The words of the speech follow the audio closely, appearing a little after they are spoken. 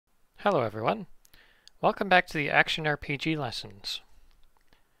Hello everyone. Welcome back to the Action RPG lessons.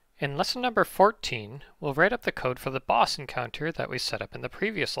 In lesson number 14, we'll write up the code for the boss encounter that we set up in the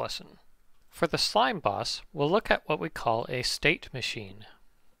previous lesson. For the slime boss, we'll look at what we call a state machine.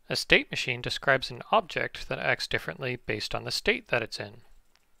 A state machine describes an object that acts differently based on the state that it's in.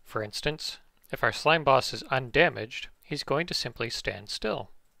 For instance, if our slime boss is undamaged, he's going to simply stand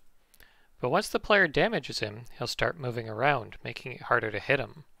still. But once the player damages him, he'll start moving around, making it harder to hit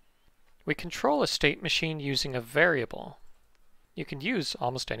him. We control a state machine using a variable. You can use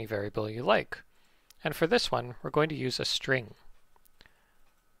almost any variable you like, and for this one we're going to use a string.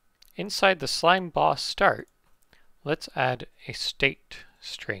 Inside the slime boss start, let's add a state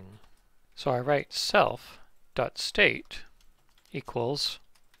string. So I write self.state equals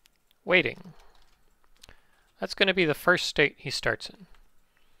waiting. That's going to be the first state he starts in.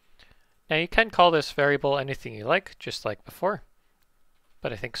 Now you can call this variable anything you like, just like before,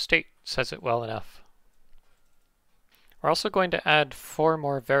 but I think state says it well enough. We're also going to add 4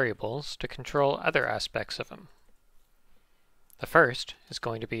 more variables to control other aspects of him. The first is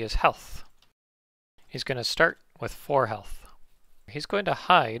going to be his health. He's going to start with 4 health. He's going to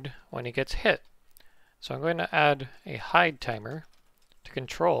hide when he gets hit, so I'm going to add a hide timer to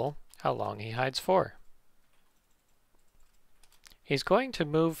control how long he hides for. He's going to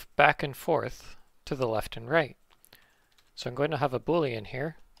move back and forth to the left and right. So I'm going to have a boolean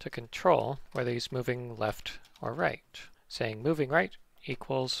here to control whether he's moving left or right, saying moving right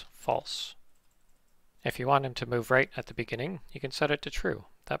equals false. If you want him to move right at the beginning, you can set it to true.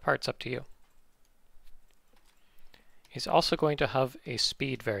 That part's up to you. He's also going to have a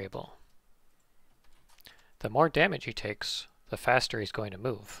speed variable. The more damage he takes, the faster he's going to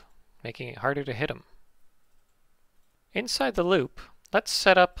move, making it harder to hit him. Inside the loop, let's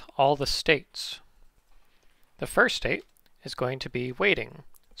set up all the states. The first state is going to be waiting.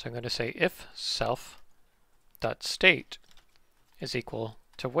 So I'm going to say if self.state is equal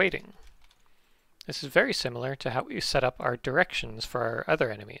to waiting. This is very similar to how we set up our directions for our other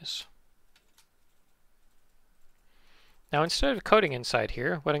enemies. Now instead of coding inside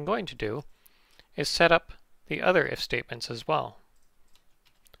here, what I'm going to do is set up the other if statements as well.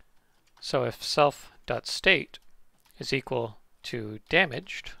 So if self.state is equal to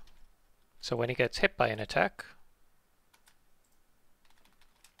damaged, so when he gets hit by an attack,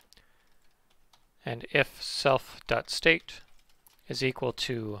 and if self.state is equal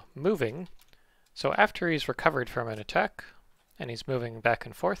to moving, so after he's recovered from an attack and he's moving back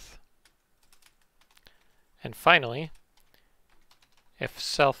and forth. And finally, if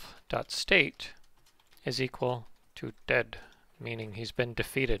self.state is equal to dead, meaning he's been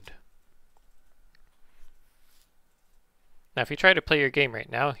defeated. Now if you try to play your game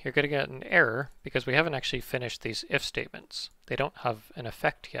right now, you're going to get an error because we haven't actually finished these if statements. They don't have an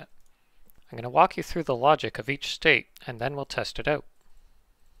effect yet. I'm going to walk you through the logic of each state, and then we'll test it out.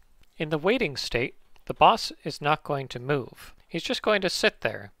 In the waiting state, the boss is not going to move. He's just going to sit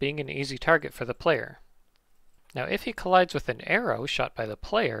there, being an easy target for the player. Now if he collides with an arrow shot by the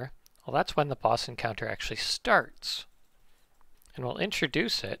player, well, that's when the boss encounter actually starts. And we'll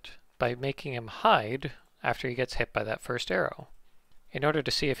introduce it by making him hide after he gets hit by that first arrow. In order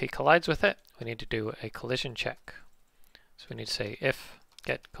to see if he collides with it, we need to do a collision check. So we need to say if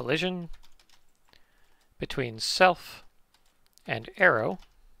get collision between self and arrow.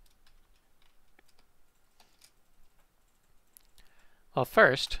 Well,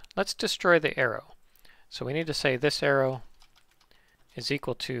 first, let's destroy the arrow. So we need to say this arrow is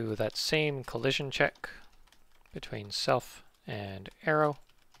equal to that same collision check between self and arrow.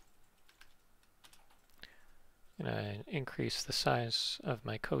 I'm going to increase the size of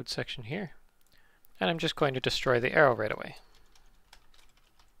my code section here, and I'm just going to destroy the arrow right away.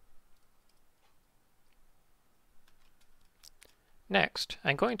 Next,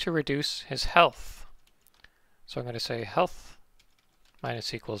 I'm going to reduce his health. So I'm going to say health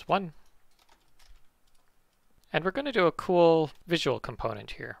minus equals 1. And we're going to do a cool visual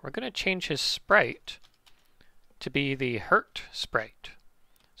component here. We're going to change his sprite to be the hurt sprite.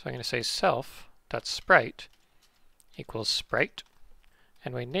 So I'm going to say self.sprite equals sprite,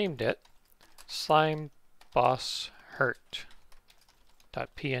 and we named it slime boss hurt.png.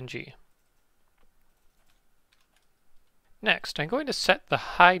 Next, I'm going to set the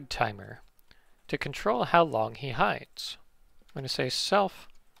hide timer to control how long he hides. I'm going to say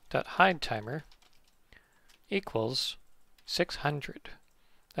self.hidetimer equals 600.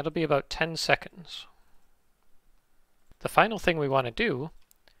 That'll be about 10 seconds. The final thing we want to do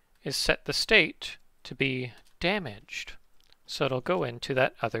is set the state to be damaged, so it'll go into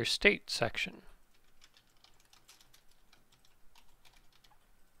that other state section.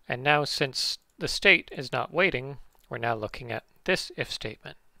 And now since the state is not waiting, we're now looking at this if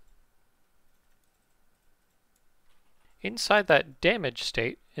statement. Inside that damage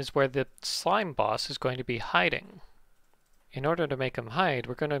state is where the slime boss is going to be hiding. In order to make him hide,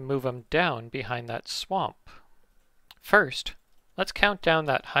 we're going to move him down behind that swamp. First, let's count down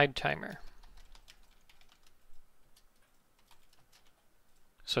that hide timer.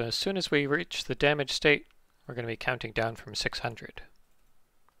 So as soon as we reach the damage state, we're going to be counting down from 600.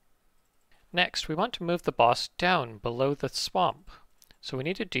 Next, we want to move the boss down below the swamp, so we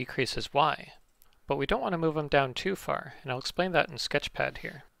need to decrease his Y. But we don't want to move him down too far, and I'll explain that in SketchPad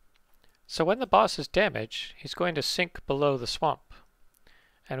here. So when the boss is damaged, he's going to sink below the swamp.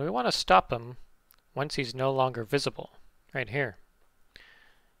 And we want to stop him once he's no longer visible, right here.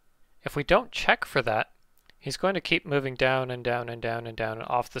 If we don't check for that, he's going to keep moving down and down and down and down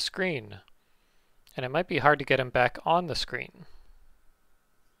off the screen. And it might be hard to get him back on the screen.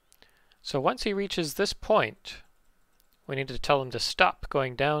 So once he reaches this point, we need to tell him to stop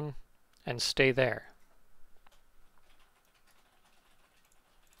going down and stay there.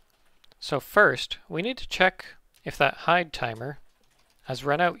 So first, we need to check if that hide timer has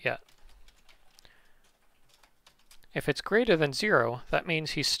run out yet. If it's greater than 0, that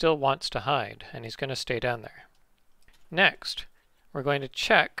means he still wants to hide, and he's going to stay down there. Next, we're going to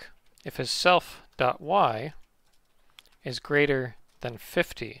check if his self.y is greater than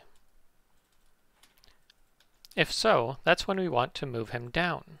 50. If so, that's when we want to move him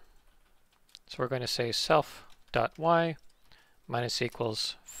down. So we're going to say self.y minus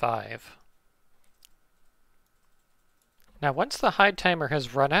equals 5. Now once the hide timer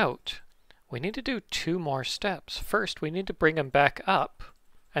has run out, we need to do 2 more steps. First, we need to bring him back up,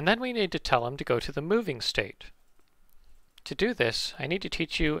 and then we need to tell him to go to the moving state. To do this, I need to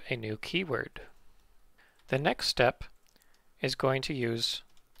teach you a new keyword. The next step is going to use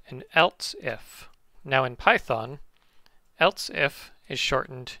an else if. Now in Python, else if is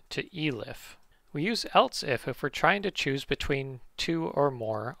shortened to elif. We use else if we're trying to choose between 2 or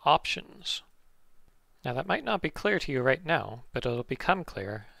more options. Now that might not be clear to you right now, but it'll become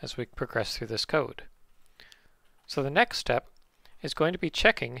clear as we progress through this code. So the next step is going to be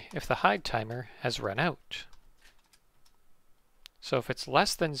checking if the hide timer has run out. So if it's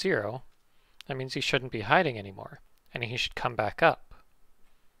less than 0, that means he shouldn't be hiding anymore, and he should come back up.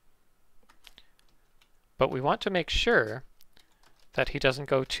 But we want to make sure that he doesn't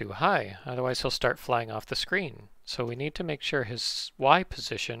go too high, otherwise he'll start flying off the screen. So we need to make sure his Y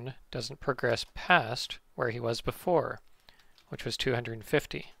position doesn't progress past where he was before, which was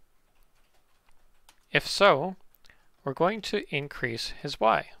 250. If so, we're going to increase his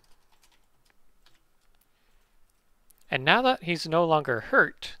Y. And now that he's no longer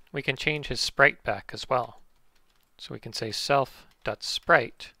hurt, we can change his sprite back as well. So we can say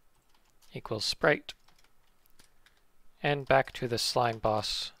self.sprite equals sprite, and back to the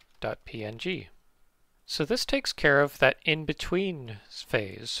slimeboss.png. So this takes care of that in-between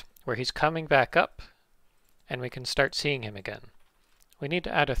phase, where he's coming back up, and we can start seeing him again. We need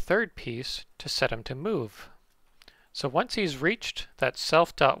to add a third piece to set him to move. So once he's reached that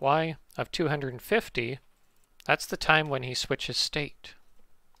self.y of 250, that's the time when he switches state.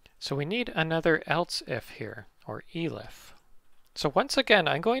 So we need another else if here, or elif. So once again,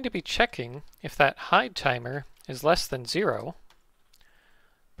 I'm going to be checking if that hide timer is less than 0,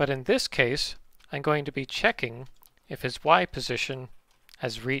 but in this case, I'm going to be checking if his Y position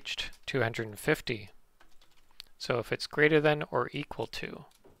has reached 250. So if it's greater than or equal to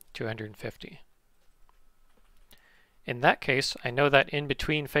 250. In that case, I know that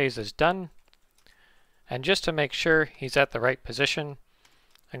in-between phase is done, and just to make sure he's at the right position,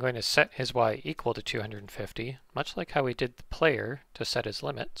 I'm going to set his Y equal to 250, much like how we did the player to set his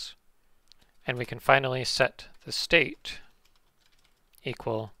limits. And we can finally set the state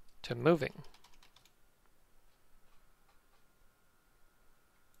equal to moving.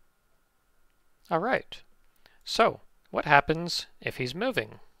 Alright, so what happens if he's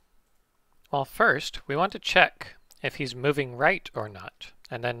moving? Well, first we want to check if he's moving right or not,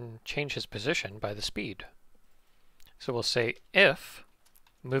 and then change his position by the speed. So we'll say if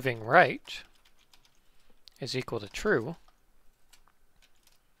moving right is equal to true,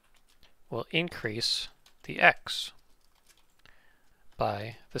 we'll increase the x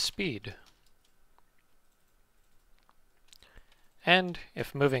by the speed. And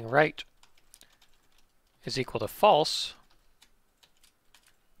if moving right is equal to false,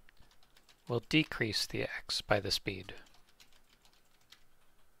 we'll decrease the x by the speed.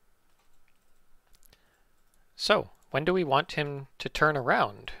 So, when do we want him to turn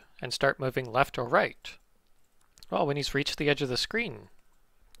around and start moving left or right? Well, when he's reached the edge of the screen.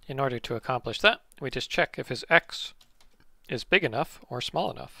 In order to accomplish that, we just check if his x is big enough or small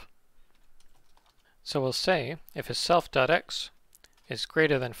enough. So we'll say if his self.x is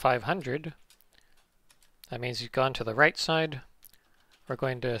greater than 500, that means he's gone to the right side. We're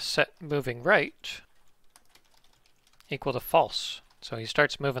going to set moving right equal to false. So he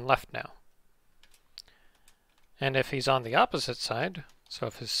starts moving left now. And if he's on the opposite side, so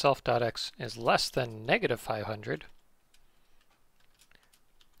if his self.x is less than negative 500,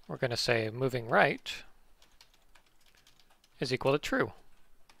 we're going to say moving right is equal to true.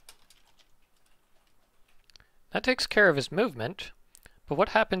 That takes care of his movement, but what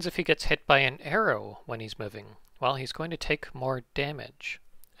happens if he gets hit by an arrow when he's moving? Well, he's going to take more damage,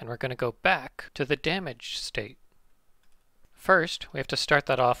 and we're going to go back to the damaged state. First, we have to start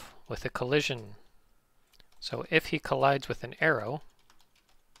that off with a collision. So if he collides with an arrow,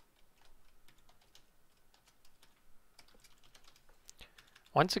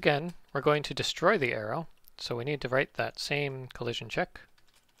 once again, we're going to destroy the arrow, so we need to write that same collision check.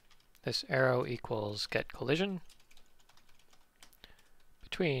 This arrow equals get collision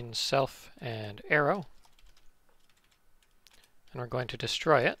between self and arrow, and we're going to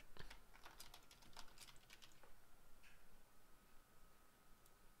destroy it.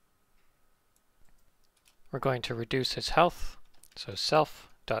 We're going to reduce his health, so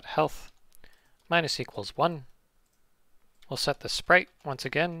self.health minus equals 1. We'll set the sprite once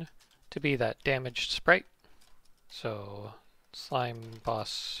again to be that damaged sprite, so slime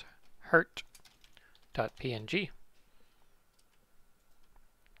boss hurt.png.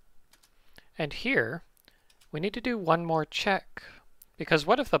 And here, we need to do one more check, because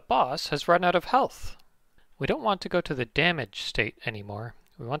what if the boss has run out of health? We don't want to go to the damaged state anymore.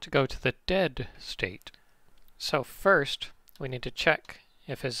 We want to go to the dead state. So first, we need to check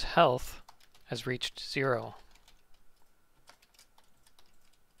if his health has reached 0.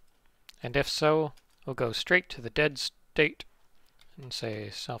 And if so, we'll go straight to the dead state and say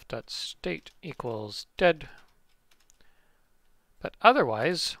self.state equals dead. But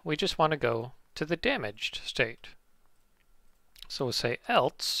otherwise, we just want to go to the damaged state. So we'll say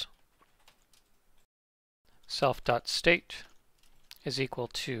else self.state is equal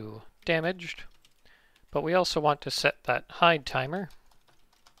to damaged. But we also want to set that hide timer,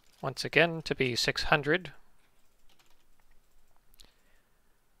 once again, to be 600.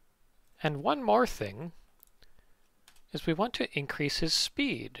 And one more thing is we want to increase his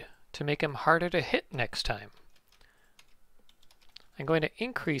speed to make him harder to hit next time. I'm going to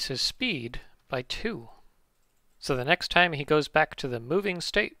increase his speed by 2. So the next time he goes back to the moving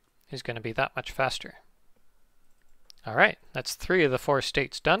state, he's going to be that much faster. Alright, that's 3 of the 4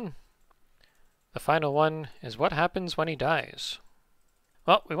 states done. The final one is what happens when he dies.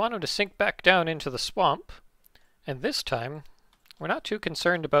 Well, we want him to sink back down into the swamp, and this time we're not too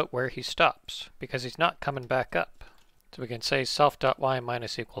concerned about where he stops, because he's not coming back up. So we can say self.y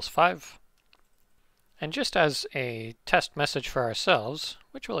minus equals 5. And just as a test message for ourselves,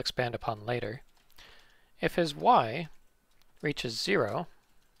 which we'll expand upon later, if his y reaches 0,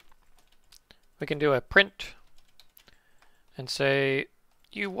 we can do a print and say,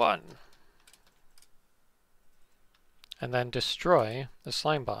 you won. And then destroy the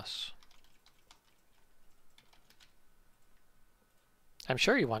slime boss. I'm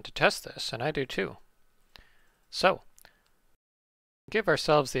sure you want to test this, and I do too. So, give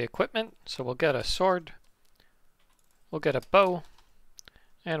ourselves the equipment, so we'll get a sword, we'll get a bow,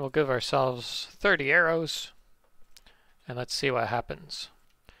 and we'll give ourselves 30 arrows, and let's see what happens.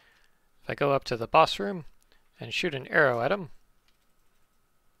 If I go up to the boss room and shoot an arrow at him,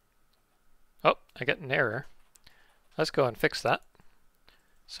 oh, I get an error. Let's go and fix that.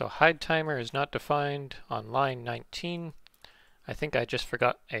 So hide timer is not defined on line 19. I think I just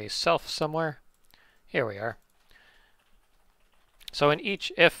forgot a self somewhere. Here we are. So in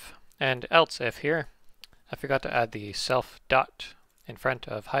each if and else if here, I forgot to add the self dot in front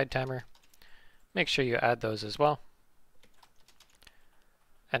of hide timer. Make sure you add those as well.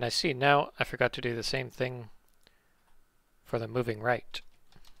 And I see now I forgot to do the same thing for the moving right.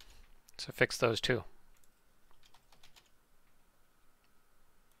 So fix those too.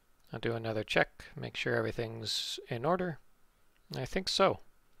 I'll do another check, make sure everything's in order. I think so.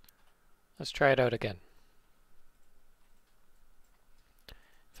 Let's try it out again.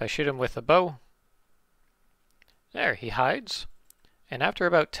 If I shoot him with a bow, there, he hides. And after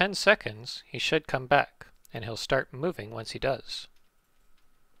about 10 seconds, he should come back, and he'll start moving once he does.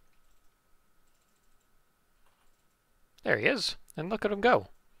 There he is, and look at him go.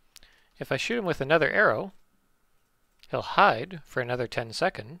 If I shoot him with another arrow, he'll hide for another 10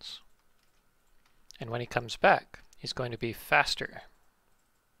 seconds, and when he comes back, he's going to be faster.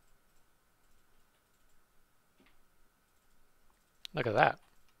 Look at that.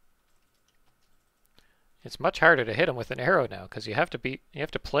 It's much harder to hit him with an arrow now because you have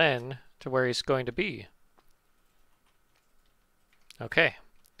to plan to where he's going to be. Okay.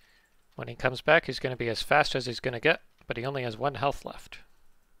 When he comes back, he's going to be as fast as he's going to get, but he only has 1 health left.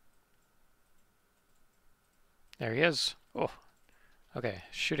 There he is. Oh. Okay,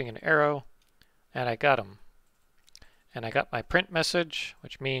 shooting an arrow, and I got him. And I got my print message,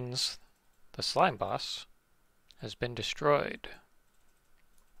 which means the slime boss has been destroyed.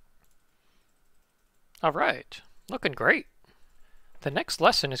 All right, looking great. The next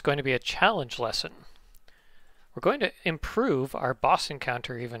lesson is going to be a challenge lesson. We're going to improve our boss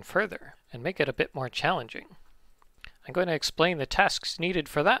encounter even further and make it a bit more challenging. I'm going to explain the tasks needed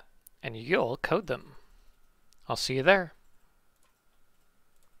for that, and you'll code them. I'll see you there.